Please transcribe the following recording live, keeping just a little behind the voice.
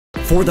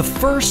For the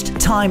first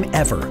time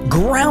ever,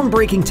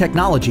 groundbreaking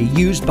technology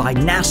used by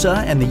NASA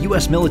and the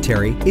US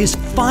military is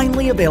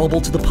finally available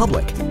to the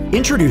public.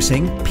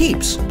 Introducing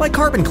Peeps by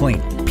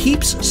CarbonKlean.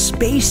 Peeps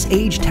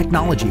space-age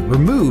technology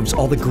removes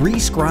all the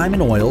grease, grime,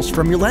 and oils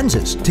from your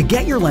lenses to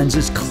get your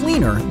lenses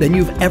cleaner than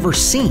you've ever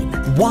seen.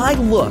 Why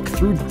look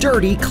through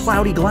dirty,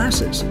 cloudy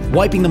glasses?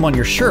 Wiping them on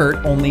your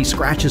shirt only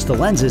scratches the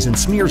lenses and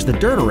smears the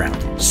dirt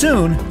around.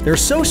 Soon, they're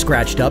so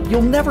scratched up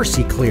you'll never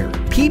see clear.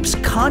 Peeps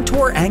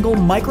contour angle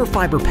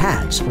microfiber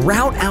pads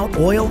route out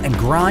oil and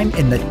grime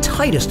in the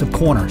tightest of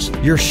corners.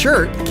 Your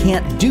shirt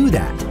can't do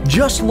that.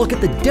 Just look at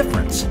the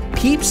difference.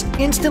 Peeps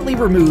instantly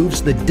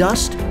removes the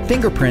dust,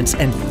 fingerprints,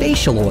 and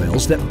facial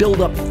oils that build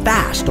up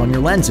fast on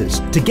your lenses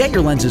to get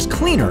your lenses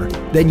cleaner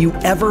than you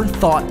ever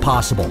thought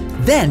possible.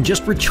 Then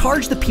just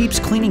recharge the Peeps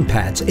cleaning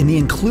pads in the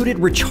included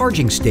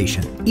recharging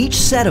station. Each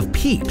set of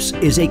Peeps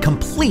is a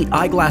complete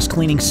eyeglass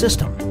cleaning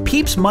system.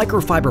 Peeps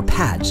microfiber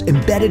pads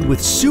embedded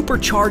with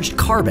supercharged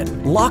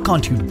carbon lock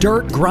onto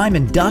dirt, grime,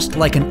 and dust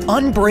like an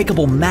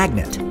unbreakable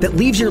magnet that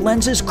leaves your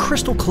lenses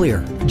crystal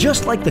clear.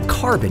 Just like the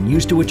carbon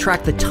used to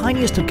attract the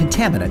tiniest of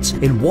contaminants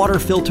in water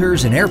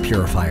filters and air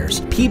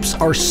purifiers, Peeps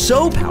are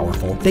so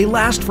powerful they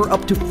last for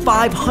up to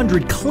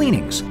 500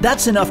 cleanings.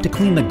 That's enough to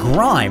clean the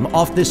grime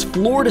off this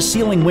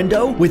floor-to-ceiling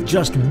window with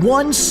just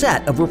one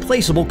set of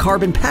replaceable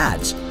carbon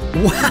pads.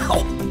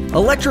 Wow!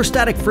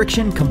 Electrostatic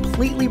friction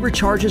completely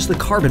recharges the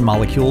carbon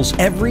molecules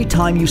every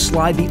time you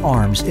slide the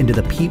arms into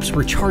the Peeps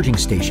recharging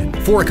station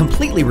for a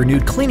completely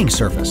renewed cleaning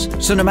surface.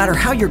 So no matter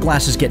how your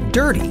glasses get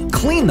dirty,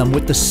 clean them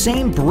with the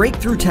same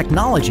breakthrough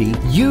technology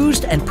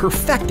used and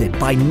perfected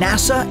by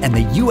NASA and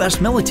the US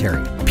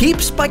military.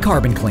 Peeps by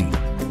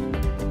CarbonKlean.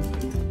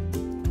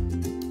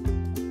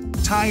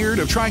 Tired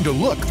of trying to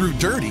look through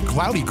dirty,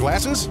 cloudy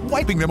glasses?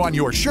 Wiping them on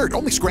your shirt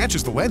only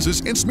scratches the lenses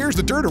and smears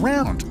the dirt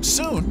around.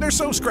 Soon, they're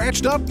so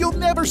scratched up, you'll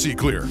never see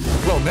clear.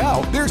 Well,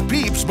 now, there's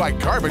Peeps by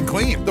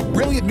CarbonKlean, the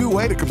brilliant new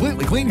way to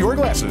completely clean your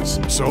glasses.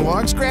 So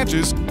long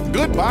scratches,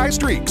 goodbye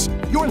streaks.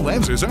 Your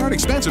lenses are an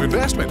expensive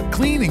investment.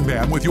 Cleaning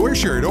them with your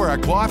shirt or a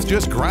cloth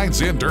just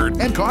grinds in dirt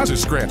and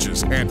causes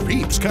scratches. And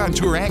Peeps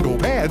contour angle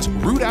pads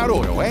root out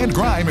oil and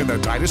grime in the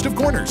tightest of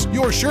corners.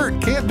 Your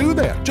shirt can't do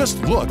that.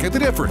 Just look at the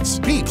difference.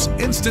 Peeps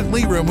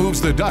instantly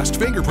removes the dust,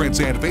 fingerprints,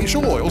 and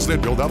facial oils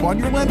that build up on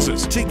your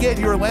lenses to get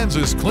your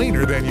lenses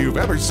cleaner than you've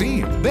ever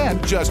seen.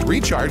 Then just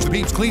recharge the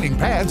Peeps cleaning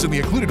pads in the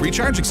included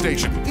recharging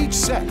station. Each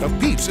set of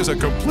Peeps is a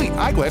complete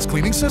eyeglass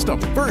cleaning system.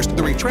 First,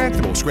 the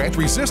retractable,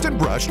 scratch-resistant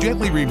brush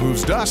gently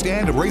removes dust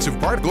and abrasive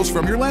particles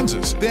from your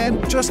lenses.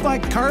 Then, just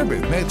like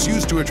carbon that's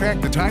used to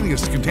attract the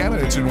tiniest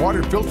contaminants in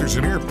water filters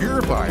and air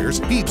purifiers,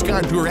 Peeps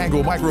contour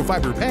angle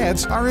microfiber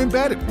pads are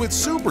embedded with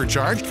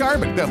supercharged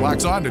carbon that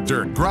locks onto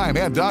dirt, grime,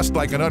 and dust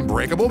like an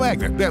unbreakable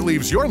magnet that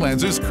leaves your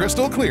lenses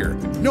crystal clear.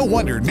 No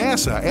wonder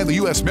NASA and the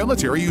US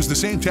military use the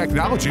same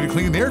technology to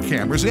clean their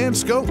cameras and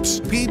scopes.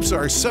 Peeps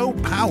are so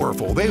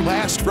powerful they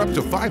last for up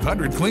to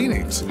 500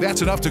 cleanings.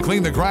 That's enough to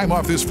clean the grime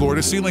off this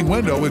floor-to-ceiling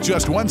window with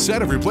just one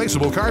set of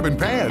replaceable carbon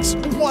pads.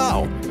 Wow!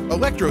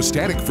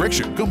 Electrostatic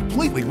friction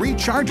completely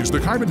recharges the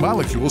carbon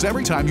molecules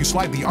every time you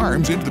slide the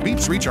arms into the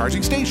Peeps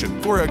recharging station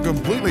for a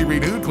completely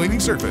renewed cleaning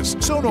surface.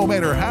 So no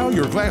matter how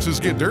your glasses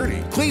get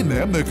dirty, clean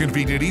them the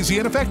convenient, easy,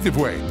 and effective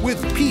way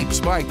with Peeps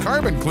by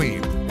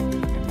CarbonKlean.